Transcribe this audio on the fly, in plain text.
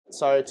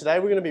So today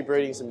we're going to be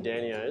breeding some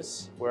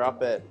Danios. We're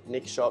up at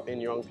Nick's shop in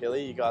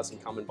Yongpili. You guys can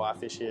come and buy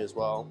fish here as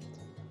well.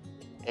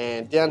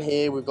 And down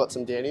here we've got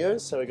some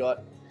Danios. So we've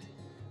got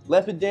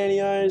leopard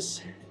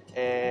Danios,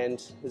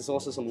 and there's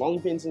also some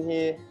long pins in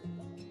here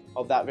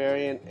of that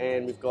variant,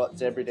 and we've got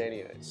zebra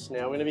Danios. Now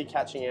we're going to be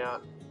catching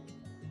out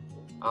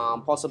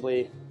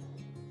possibly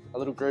a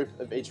little group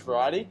of each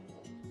variety,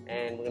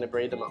 and we're going to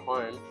breed them at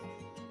home.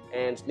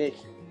 And Nick,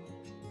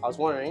 I was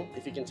wondering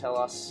if you can tell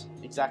us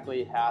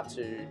exactly how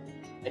to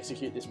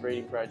execute this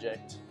breeding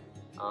project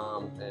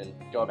and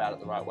go about it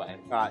the right way.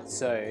 Alright,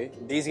 so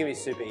these are going to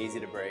be super easy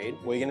to breed.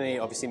 We're going to need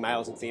obviously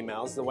males and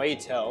females. The way you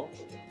tell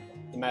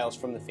the males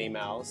from the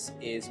females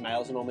is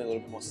males are normally a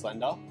little bit more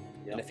slender,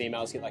 and the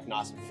females get like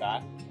nice and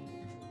fat,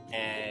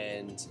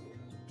 and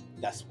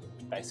that's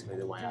basically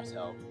the way I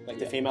tell. Like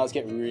the females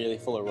get really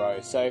full of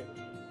roe. So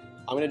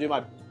I'm going to do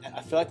my,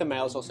 I feel like the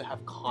males also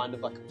have kind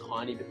of like a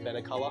tiny bit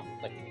better colour,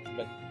 like,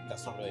 but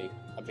that's not really,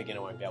 a beginner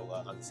won't be able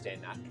to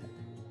understand that.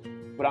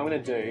 What I'm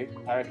going to do,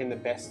 I reckon the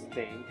best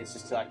thing is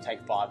just to like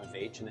take 5 of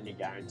each, and then you're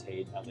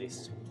guaranteed at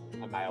least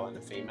a male and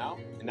a female,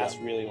 and that's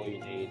really all you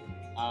need.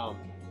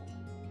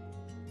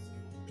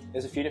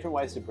 There's a few different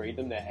ways to breed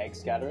them. They're egg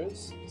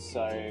scatterers,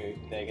 so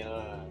they're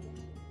gonna,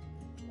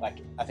 like,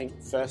 I think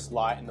first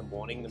light in the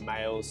morning, the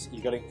males,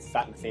 you got to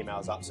fatten the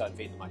females up, so I'd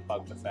feed them like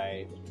bug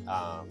buffet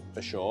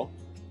for sure,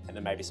 and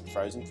then maybe some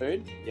frozen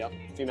food.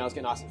 Females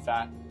get nice and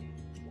fat.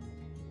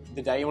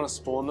 The day you want to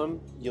spawn them,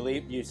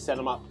 you set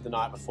them up the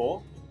night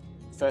before.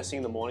 First thing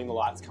in the morning, the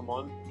lights come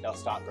on, they'll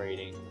start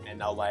breeding, and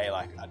they'll lay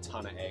like a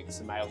ton of eggs.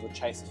 The males will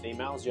chase the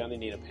females. You only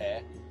need a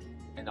pair,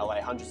 and they'll lay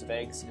hundreds of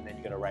eggs, and then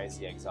you've got to raise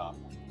the eggs up,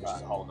 which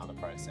is a whole other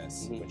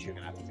process, which you're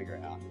going to have to figure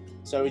out.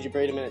 So would you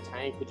breed them in a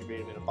tank? Would you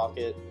breed them in a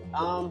bucket?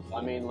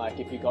 I mean, like,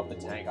 if you got the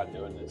tank, I'd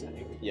do it in the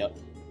tank. Yep,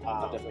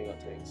 I've definitely got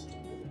tanks.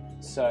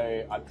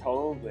 So I'd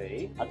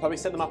probably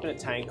set them up in a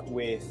tank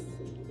with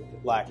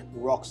like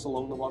rocks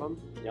along the bottom.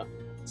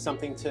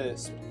 Something to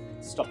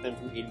stop them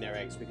from eating their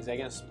eggs, because they're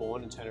going to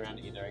spawn and turn around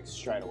and eat their eggs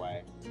straight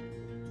away.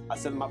 I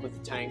set them up with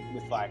the tank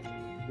with like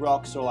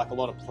rocks or like a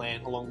lot of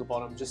plant along the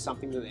bottom, just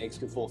something that the eggs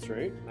could fall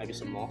through. Maybe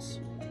some moss.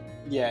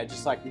 Yeah,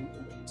 just like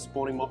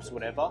spawning mops or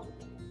whatever.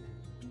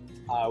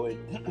 I would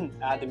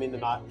add them in the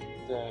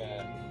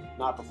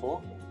night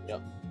before.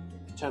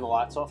 Turn the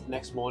lights off.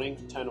 Next morning,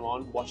 turn them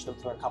on, watch them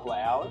for a couple of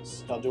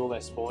hours. They'll do all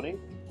their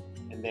spawning,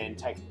 and then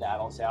take the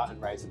adults out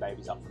and raise the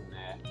babies up from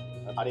there.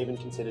 I'd even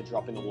consider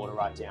dropping the water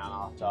right down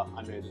after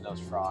I knew that there was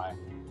fry,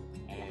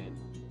 and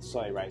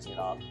slowly raising it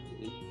up.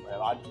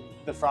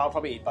 The fry will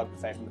probably eat bug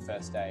buffet from the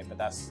first day, but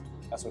that's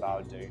what I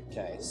would do.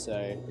 Okay,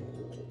 so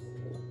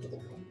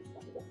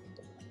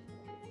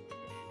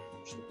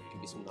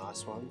give you some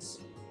nice ones,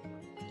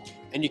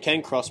 and you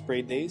can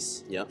crossbreed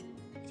these.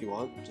 If you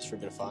want, just for a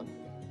bit of fun.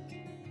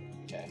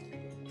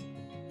 Okay.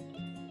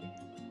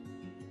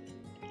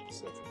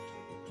 So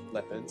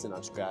leopards, and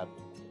I'll just grab.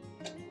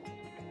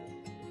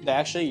 They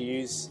actually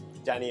use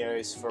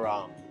Danios for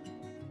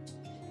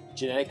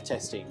genetic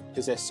testing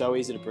because they're so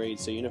easy to breed.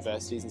 So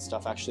universities and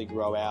stuff actually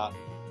grow out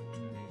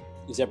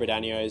zebra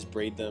Danios,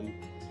 breed them.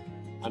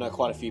 I know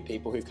quite a few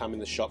people who've come in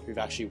the shop who've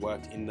actually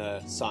worked in the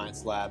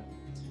science lab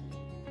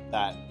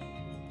that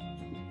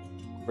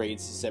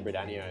breeds zebra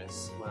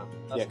Danios. Wow,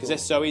 yeah, because they're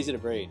so easy to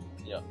breed.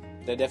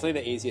 They're definitely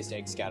the easiest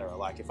egg scatterer.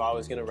 Like if I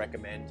was going to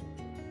recommend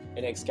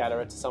an egg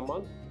scatterer to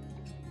someone,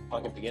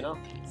 like a beginner,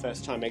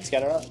 first time egg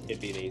scatterer,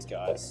 it'd be these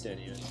guys.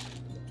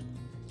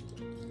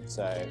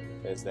 So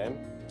there's them.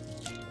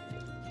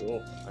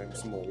 Cool.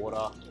 Some more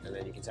water, and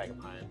then you can take them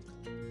home.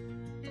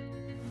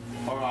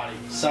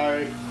 Alrighty,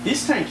 so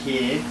this tank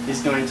here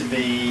is going to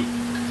be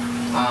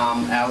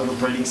our little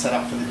breeding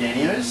setup for the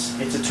Danios.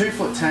 It's a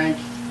 2-foot tank.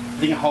 I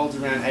think it holds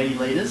around 80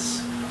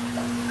 litres.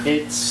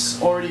 It's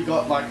already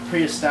got like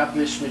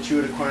pre-established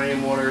matured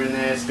aquarium water in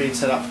there. It's been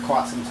set up for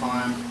quite some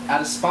time.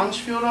 Add a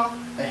sponge filter,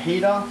 a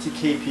heater to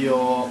keep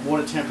your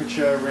water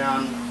temperature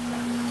around,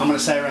 I'm going to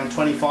say around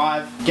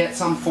 25. Get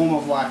some form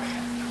of like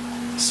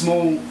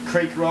small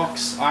creek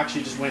rocks. I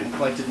actually just went and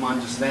collected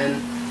mine just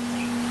then.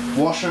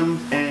 Wash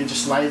them and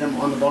just lay them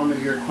on the bottom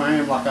of your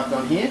aquarium like I've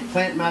done here.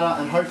 Plant matter,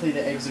 and hopefully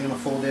the eggs are going to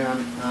fall down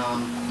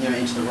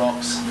into the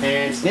rocks.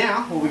 And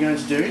now what we're going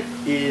to do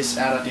is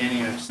add our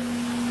Danios.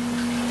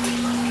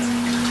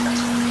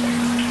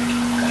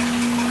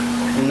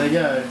 And they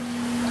go.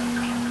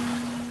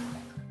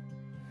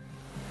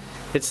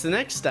 It's the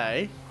next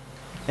day,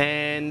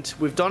 and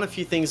we've done a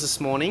few things this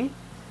morning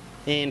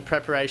in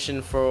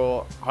preparation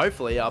for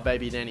hopefully our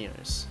baby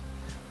Danios.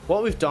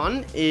 What we've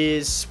done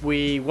is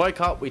we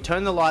woke up, we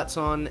turned the lights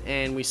on,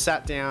 and we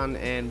sat down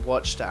and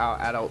watched our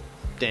adult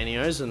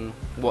Danios and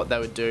what they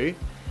would do.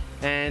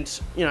 And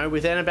you know,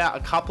 within about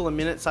a couple of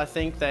minutes, I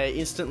think they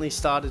instantly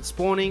started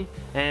spawning,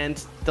 and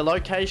the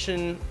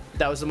location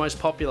that was the most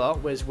popular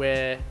was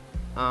where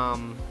I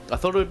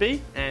thought it would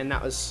be, and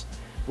that was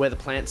where the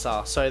plants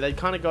are. So they'd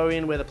kind of go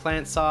in where the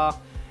plants are,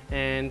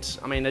 and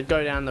I mean, they'd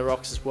go down the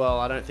rocks as well.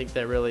 I don't think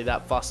they're really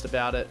that fussed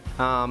about it.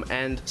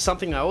 And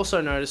something I also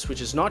noticed,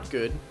 which is not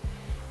good,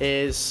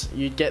 is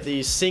you'd get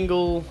these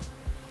single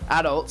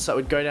adults that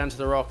would go down to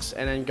the rocks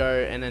and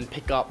then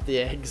pick up the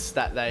eggs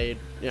that they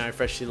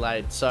freshly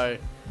laid. So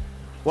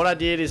what I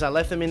did is I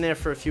left them in there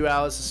for a few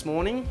hours this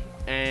morning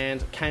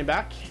and came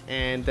back,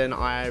 and then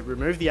I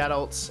removed the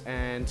adults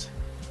and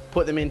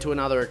put them into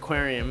another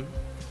aquarium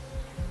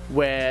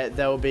where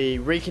they'll be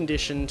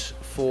reconditioned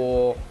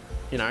for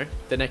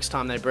the next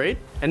time they breed.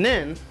 And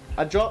then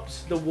I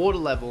dropped the water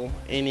level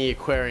in the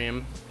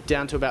aquarium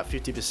down to about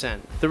 50%.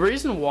 The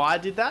reason why I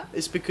did that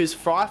is because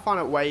fry find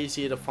it way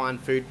easier to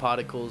find food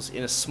particles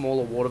in a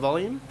smaller water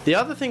volume. The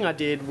other thing I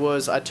did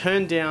was I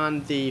turned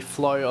down the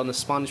flow on the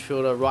sponge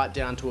filter right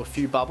down to a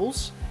few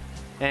bubbles.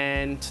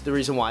 And the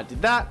reason why I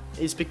did that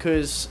is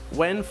because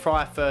when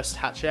fry first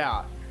hatch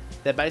out,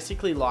 they're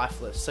basically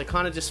lifeless. They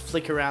kind of just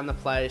flick around the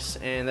place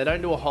and they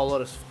don't do a whole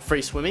lot of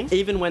free swimming.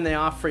 Even when they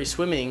are free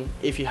swimming,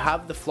 if you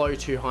have the flow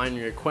too high in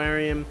your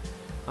aquarium,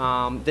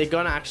 they're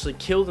gonna actually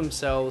kill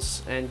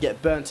themselves and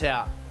get burnt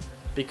out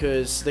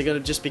because they're gonna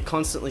just be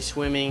constantly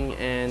swimming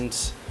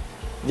and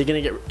they're gonna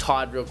get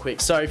tired real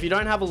quick. So if you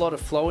don't have a lot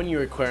of flow in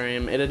your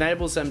aquarium, it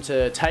enables them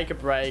to take a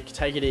break,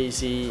 take it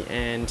easy,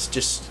 and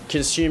just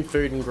consume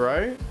food and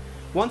grow.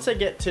 Once they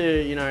get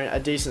to a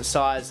decent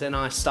size, then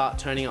I start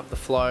turning up the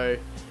flow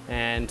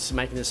and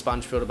making the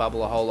sponge filter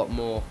bubble a whole lot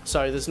more.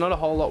 So there's not a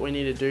whole lot we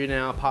need to do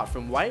now apart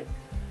from wait.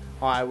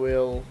 I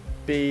will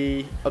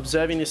be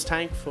observing this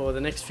tank for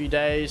the next few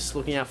days,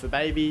 looking out for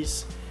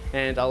babies,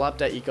 and I'll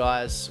update you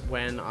guys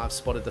when I've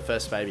spotted the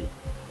first baby.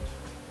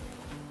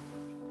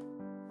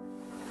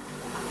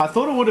 I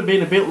thought it would have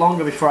been a bit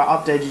longer before I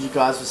updated you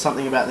guys with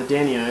something about the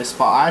Danios,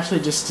 but I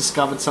actually just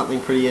discovered something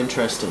pretty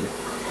interesting.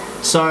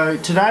 So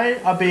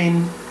today I've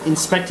been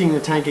inspecting the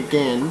tank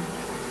again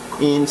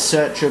in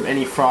search of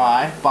any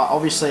fry, but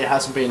obviously it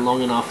hasn't been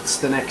long enough. It's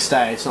the next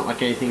day, it's not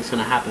like anything's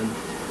going to happen.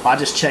 I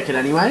just check it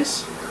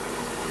anyways.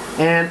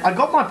 And I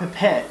got my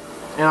pipette,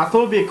 and I thought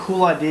it'd be a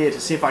cool idea to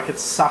see if I could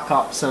suck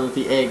up some of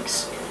the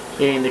eggs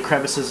in the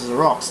crevices of the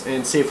rocks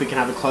and see if we can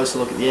have a closer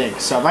look at the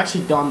eggs. So I've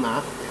actually done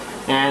that,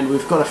 and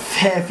we've got a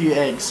fair few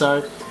eggs. So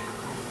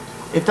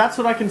if that's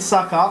what I can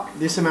suck up,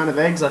 this amount of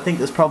eggs, I think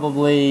there's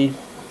probably,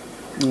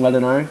 I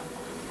don't know,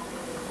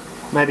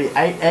 maybe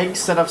 8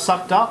 eggs that I've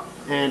sucked up.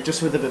 And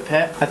just with the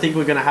pipette, I think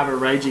we're going to have a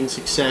raging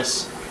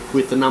success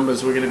with the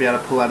numbers we're going to be able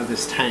to pull out of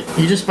this tank.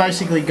 You just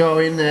basically go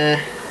in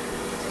there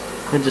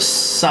and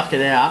just suck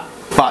it out.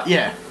 But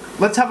yeah,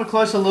 let's have a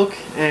closer look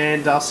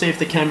and I'll see if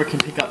the camera can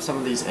pick up some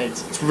of these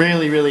eggs. It's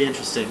really, really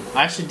interesting.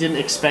 I actually didn't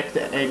expect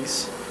the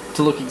eggs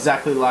to look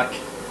exactly like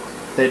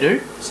they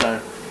do,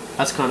 so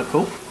that's kind of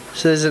cool.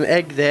 So there's an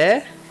egg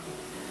there,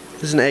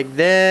 there's an egg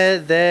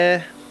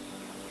there.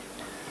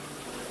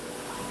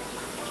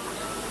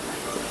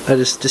 I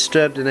just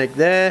disturbed an egg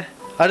there.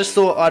 I just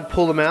thought I'd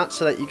pull them out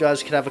so that you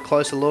guys could have a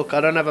closer look.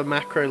 I don't have a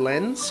macro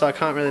lens, so I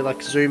can't really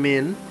like zoom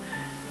in.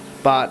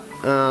 But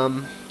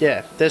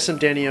yeah, there's some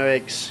Danio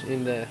eggs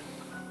in there.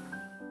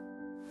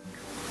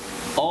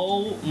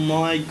 Oh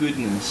my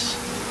goodness.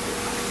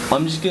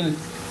 I'm just gonna...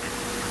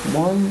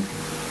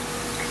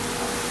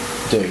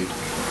 Dude.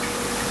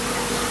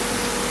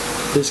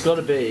 There's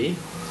gotta be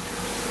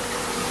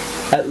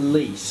at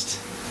least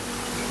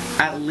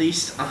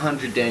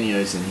 100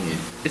 Danios in here.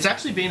 It's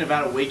actually been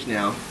about a week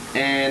now,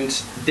 and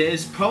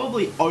there's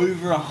probably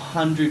over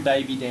 100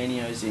 baby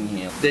Danios in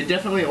here. They're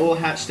definitely all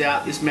hatched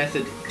out. This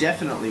method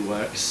definitely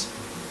works.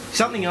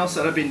 Something else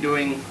that I've been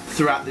doing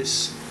throughout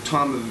this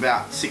time of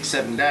about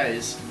 6-7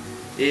 days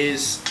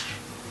is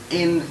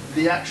in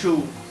the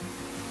actual,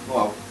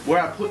 well,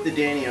 where I put the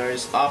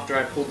Danios after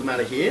I pulled them out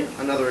of here,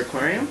 another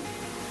aquarium.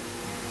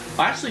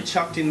 I actually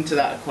chucked into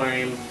that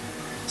aquarium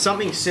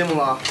something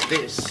similar to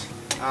this.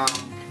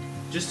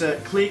 Just a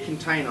clear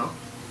container,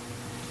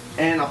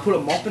 and I put a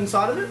mop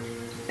inside of it,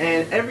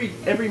 and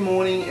every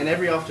morning and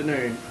every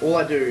afternoon all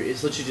I do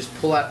is literally just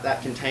pull out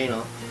that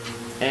container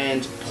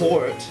and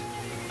pour it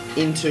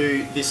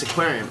into this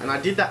aquarium, and I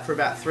did that for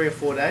about 3 or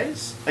 4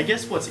 days. I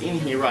guess what's in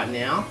here right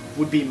now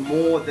would be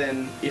more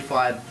than if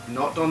I'd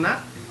not done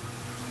that.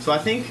 So I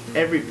think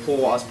every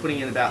pour I was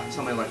putting in about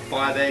something like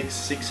 5 eggs,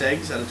 6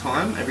 eggs at a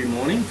time every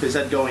morning, because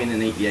they'd go in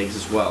and eat the eggs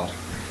as well.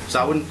 So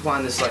I wouldn't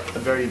find this like a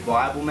very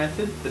viable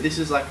method, but this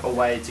is like a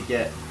way to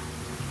get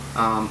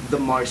the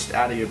most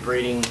out of your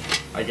breeding,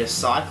 I guess,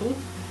 cycle,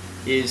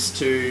 is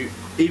to,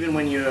 even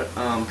when you're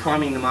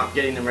priming them up,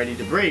 getting them ready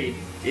to breed,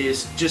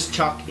 is just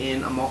chuck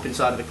in a mop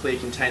inside of a clear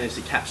container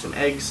to catch some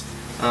eggs.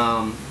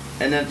 And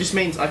that just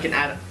means I can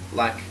add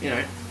like,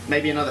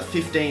 maybe another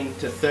 15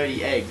 to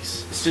 30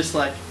 eggs. It's just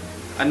like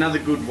another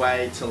good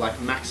way to like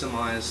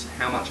maximize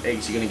how much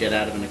eggs you're going to get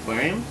out of an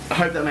aquarium. I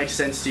hope that makes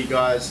sense to you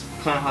guys.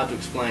 Kind of hard to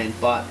explain,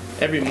 but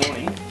every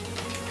morning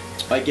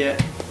I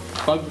get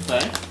bug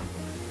buffet,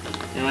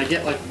 and I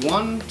get like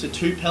 1 to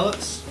 2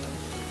 pellets.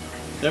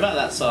 They're about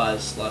that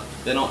size, like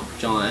they're not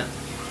giant,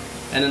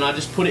 and then I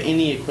just put it in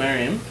the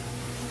aquarium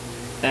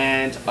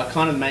and I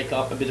kind of make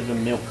up a bit of a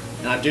milk,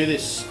 and I do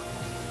this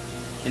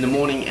in the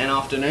morning and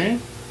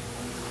afternoon,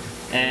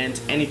 and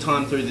any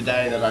time through the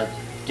day that I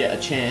get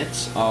a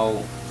chance,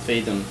 I'll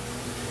feed them.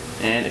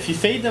 And if you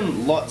feed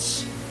them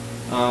lots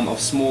of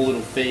small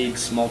little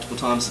feeds multiple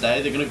times a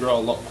day, they're going to grow a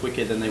lot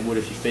quicker than they would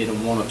if you feed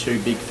them 1 or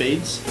 2 big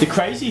feeds. The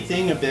crazy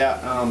thing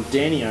about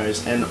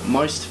Danios and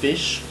most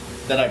fish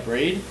that I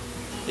breed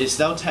is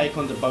they'll take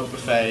onto bug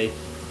buffet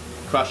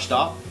crushed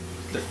up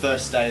the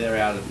first day they're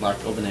out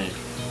of an egg.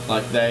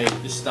 Like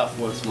this stuff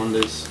works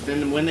wonders.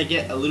 Then when they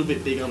get a little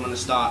bit bigger, I'm going to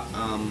start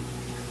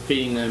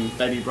feeding them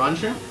baby brine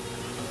shrimp,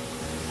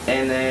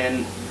 and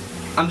then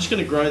I'm just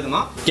going to grow them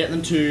up, get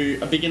them to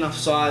a big enough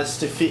size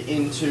to fit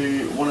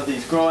into one of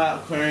these grow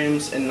out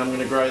aquariums, and I'm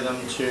going to grow them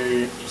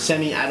to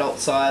semi-adult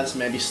size,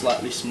 maybe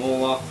slightly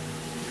smaller,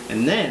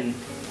 and then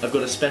I've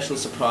got a special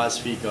surprise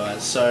for you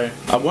guys. So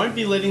I won't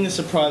be letting the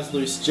surprise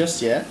loose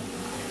just yet,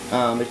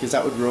 because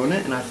that would ruin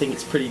it, and I think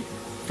it's pretty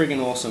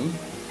friggin' awesome.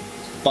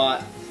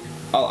 But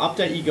I'll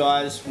update you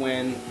guys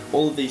when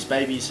all of these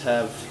babies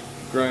have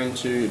grown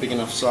to a big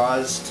enough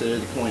size to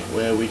the point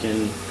where we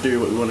can do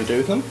what we want to do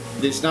with them.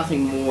 There's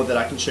nothing more that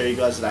I can show you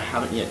guys that I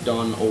haven't yet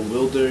done or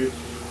will do.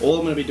 All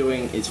I'm going to be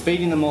doing is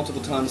feeding them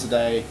multiple times a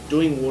day,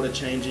 doing water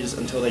changes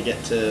until they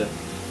get to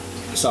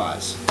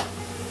size.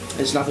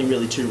 There's nothing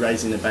really to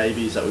raising the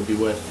babies that would be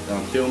worth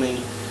filming,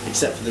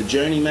 except for the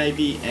journey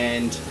maybe,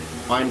 and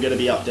I'm going to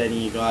be updating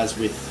you guys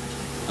with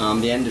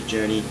the end of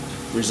journey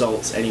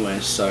results anyway.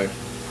 So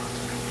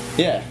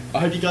yeah, I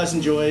hope you guys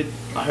enjoyed.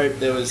 I hope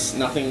there was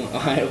nothing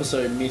I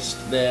also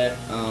missed there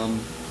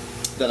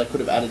that I could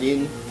have added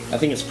in. I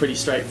think it's pretty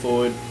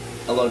straightforward.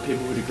 A lot of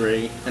people would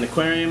agree. An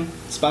aquarium,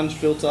 sponge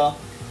filter,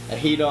 a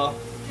heater,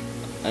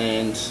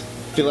 and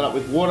fill it up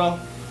with water.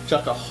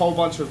 Chuck a whole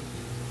bunch of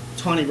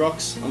tiny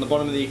rocks on the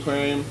bottom of the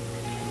aquarium.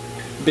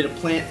 A bit of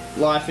plant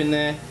life in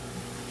there.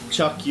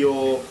 Chuck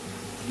your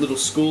little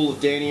school of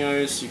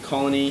Danios, your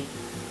colony,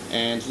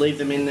 and leave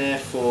them in there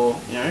for,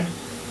 you know,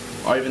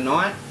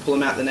 overnight. Pull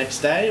them out the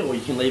next day, or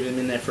you can leave them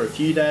in there for a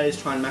few days.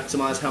 Try and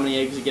maximize how many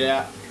eggs you get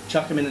out.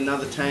 Chuck them in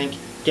another tank.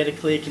 Get a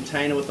clear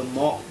container with a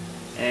mop,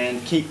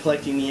 and keep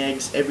collecting the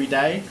eggs every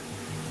day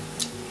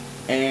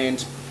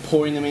and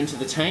pouring them into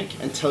the tank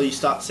until you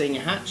start seeing a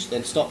hatch.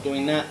 Then stop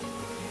doing that,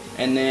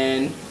 and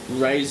then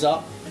raise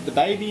up the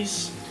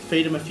babies.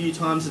 Feed them a few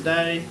times a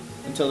day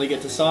until they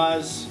get to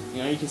size.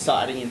 You know, you can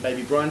start adding in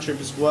baby brine shrimp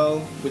as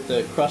well. With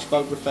the crushed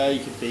bug buffet,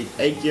 you can feed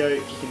egg yolk,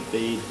 you can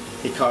feed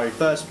hikari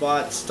first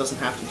bites. Doesn't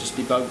have to just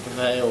be bug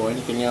buffet or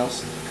anything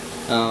else.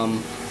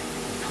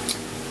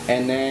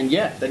 And then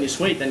yeah, then you're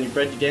sweet. Then you've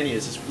bred your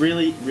Danios. It's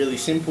really, really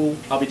simple.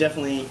 I'll be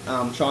definitely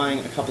trying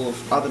a couple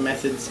of other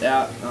methods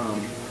out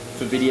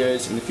for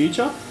videos in the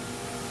future.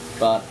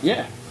 But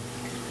yeah,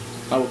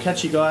 I will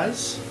catch you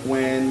guys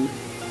when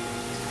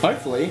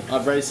hopefully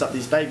I've raised up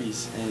these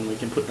babies and we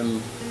can put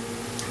them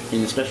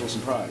in a special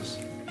surprise.